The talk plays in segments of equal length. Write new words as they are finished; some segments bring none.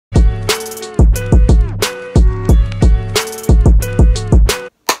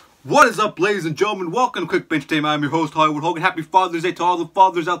What is up, ladies and gentlemen? Welcome to Quick Bench Time. I'm your host, Holguin. Happy Father's Day to all the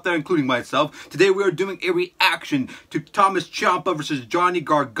fathers out there, including myself. Today we are doing a reaction to Tommaso Ciampa versus Johnny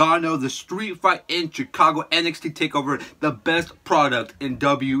Gargano, the street fight in Chicago, NXT TakeOver, the best product in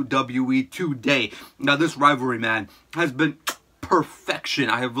WWE today. Now, this rivalry, man, has been perfection.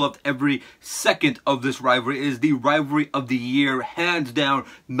 I have loved every second of this rivalry. It is the rivalry of the year, hands down.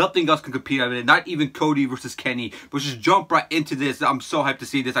 Nothing else can compete on it. Not even Cody versus Kenny. Let's just jump right into this. I'm so hyped to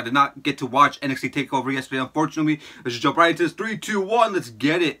see this. I did not get to watch NXT TakeOver yesterday, unfortunately. Let's just jump right into this. 3, 2, 1. Let's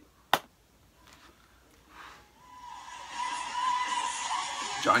get it.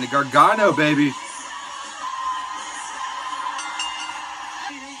 Johnny Gargano, baby.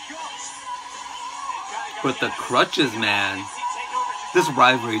 With the crutches, man. This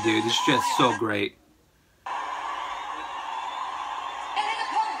rivalry, dude, is just so great.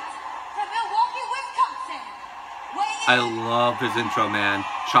 I love his intro, man.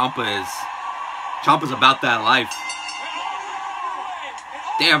 Ciampa's about that life.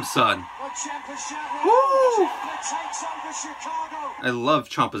 Damn, son. Woo! I love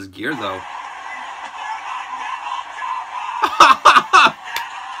Ciampa's gear, though.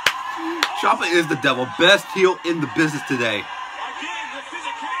 Ciampa is the devil. Best heel in the business today.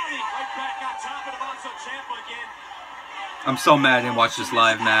 I'm so mad I didn't watch this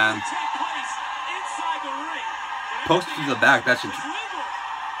live, man. Post to the back, that should...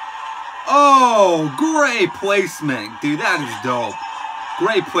 Oh, great placement. Dude, that is dope.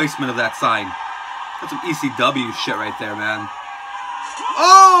 Great placement of that sign. That's some ECW shit right there, man.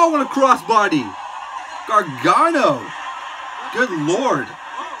 Oh, what a crossbody. Gargano. Good lord.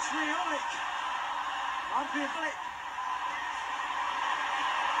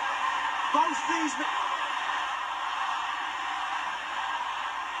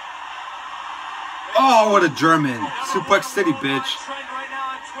 Oh, what a German. Suplex City, bitch.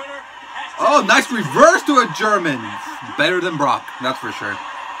 Oh, nice reverse to a German. Better than Brock, that's for sure.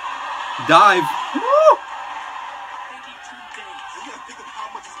 Dive. Woo!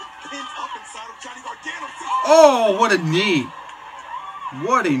 Oh, what a knee.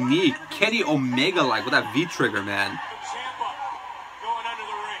 What a knee. Kenny Omega-like with that V-trigger, man.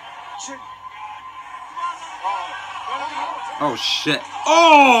 Oh, shit.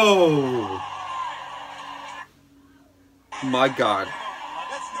 Oh! My God.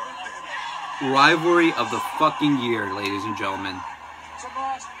 Rivalry of the fucking year, ladies and gentlemen. Look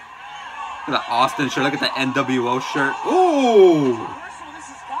at that Austin shirt. Look at that NWO shirt. Ooh!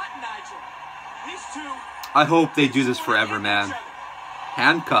 I hope they do this forever, man.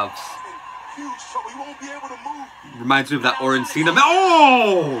 Handcuffs. Reminds me of that Orange Cena.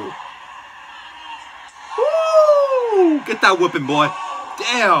 Oh! Woo! Get that whipping, boy.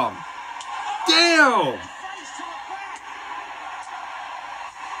 Damn. Damn.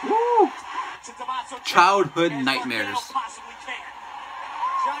 Woo! Childhood nightmares.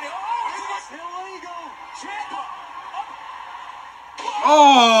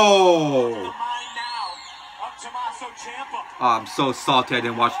 Oh! Oh, I'm so salty I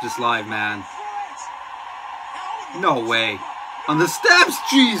didn't watch this live, man. No way. On the steps?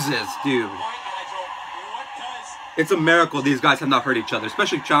 Jesus, dude. It's a miracle these guys have not hurt each other,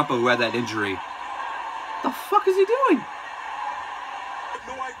 especially Ciampa, who had that injury. What the fuck is he doing?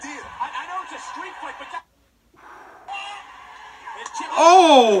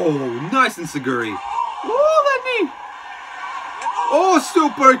 Oh, nice and Seguri. Oh, that knee. Oh,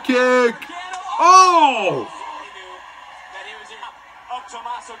 super kick. Oh.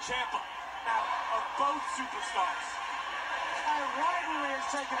 Tommaso Ciampa, of both superstars.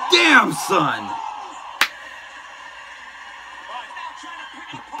 Damn, son.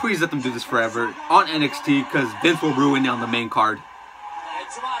 Please let them do this forever on NXT, because Vince will ruin it on the main card.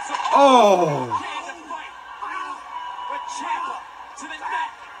 Oh. There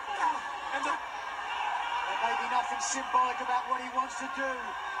may be nothing symbolic about what he wants to do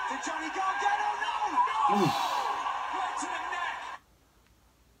to Johnny Gargano. No.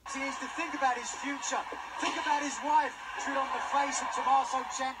 He needs to think about his future, think about his wife, shoot on the face of Tommaso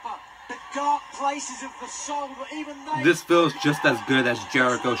Ciampa, the dark places of the soul that even they... This feels just as good as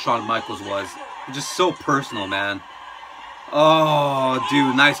Jericho Shawn Michaels was. It's just so personal, man. Oh,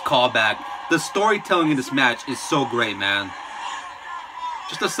 dude, nice callback. The storytelling in this match is so great, man.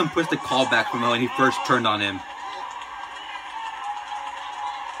 Just a simplistic callback from when he first turned on him.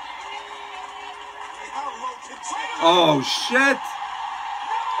 Oh, shit!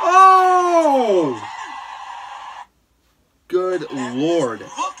 Oh! Good lord.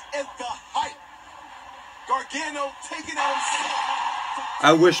 Look at the hype. Gargano taking out himself.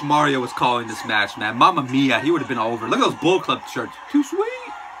 I wish Mario was calling this match, man. Mamma mia, he would have been over. Look at those Bull Club shirts. Too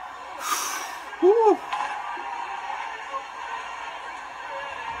sweet. Woo.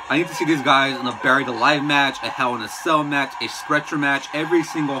 I need to see these guys in a Buried Alive match, a Hell in a Cell match, a stretcher match. Every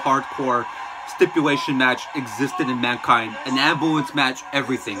single hardcore stipulation match existed in Mankind. An ambulance match,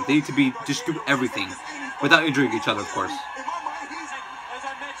 everything. They need to be just do everything without injuring each other, of course.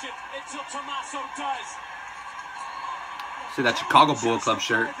 See that Chicago Bullet Club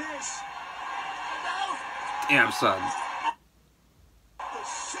shirt. Damn, son.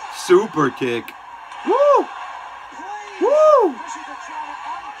 Super kick. Woo! Woo!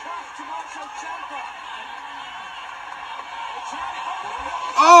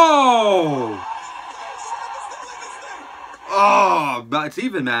 Oh! Oh, but it's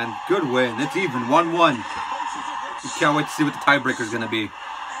even, man. Good win. It's even. 1-1. You can't wait to see what the tiebreaker is going to be.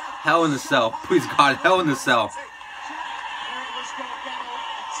 Hell in the Cell. Please, God. Hell in the Cell.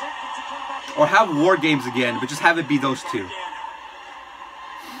 Or have War Games again, but just have it be those two.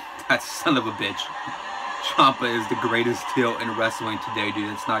 That son of a bitch. Ciampa is the greatest heel in wrestling today,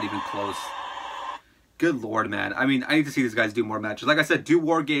 dude. It's not even close. Good lord, man. I mean, I need to see these guys do more matches. Like I said, do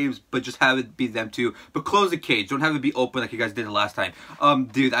War Games, but just have it be them too. But close the cage. Don't have it be open like you guys did the last time.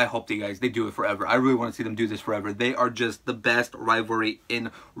 Dude, I hope they do it forever. I really want to see them do this forever. They are just the best rivalry in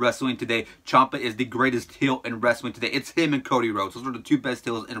wrestling today. Ciampa is the greatest heel in wrestling today. It's him and Cody Rhodes. Those are the two best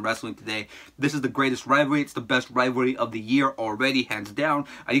heels in wrestling today. This is the greatest rivalry. It's the best rivalry of the year already, hands down.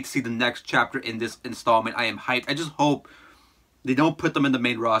 I need to see the next chapter in this installment. I am hyped. I just hope they don't put them in the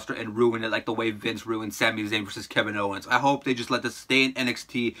main roster and ruin it like the way Vince ruined Sami Zayn versus Kevin Owens. I hope they just let this stay in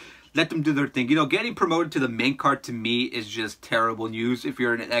NXT. Let them do their thing. You know, getting promoted to the main card to me is just terrible news if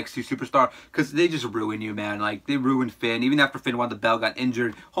you're an NXT superstar. Because they just ruin you, man. Like, they ruined Finn. Even after Finn won the belt, got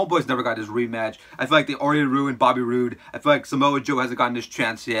injured. Homeboy's never got his rematch. I feel like they already ruined Bobby Roode. I feel like Samoa Joe hasn't gotten his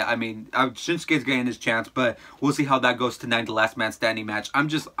chance yet. I mean, Shinsuke's getting his chance. But we'll see how that goes tonight, the last man standing match.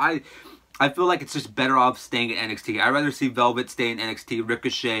 I feel like it's just better off staying in NXT. I'd rather see Velvet stay in NXT,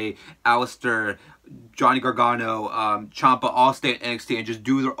 Ricochet, Alistair, Johnny Gargano, Ciampa all stay in NXT and just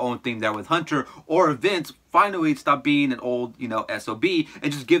do their own thing there with Hunter. Or Vince finally stop being an old, you know, SOB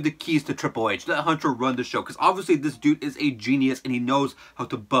and just give the keys to Triple H. Let Hunter run the show. Because obviously this dude is a genius and he knows how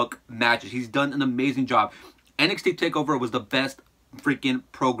to book matches. He's done an amazing job. NXT TakeOver was the best freaking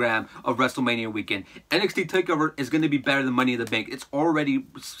program of WrestleMania weekend. NXT TakeOver is going to be better than Money in the Bank. It's already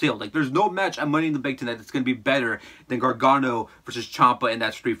sealed. Like, there's no match at Money in the Bank tonight that's going to be better than Gargano versus Ciampa in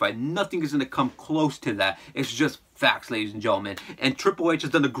that street fight. Nothing is going to come close to that. It's just facts, ladies and gentlemen. And Triple H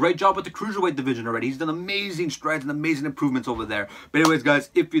has done a great job with the Cruiserweight division already. He's done amazing strides and amazing improvements over there. But anyways, guys,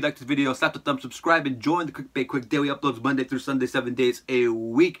 if you liked this video, slap the thumb, subscribe, and join the Quick Bake Quick daily uploads Monday through Sunday, 7 days a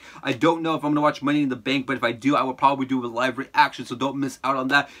week. I don't know if I'm going to watch Money in the Bank, but if I do, I will probably do a live reaction, so don't miss out on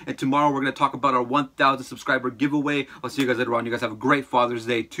that. And tomorrow, we're going to talk about our 1,000 subscriber giveaway. I'll see you guys later on. You guys have a great Father's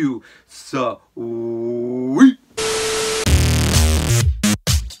Day too. So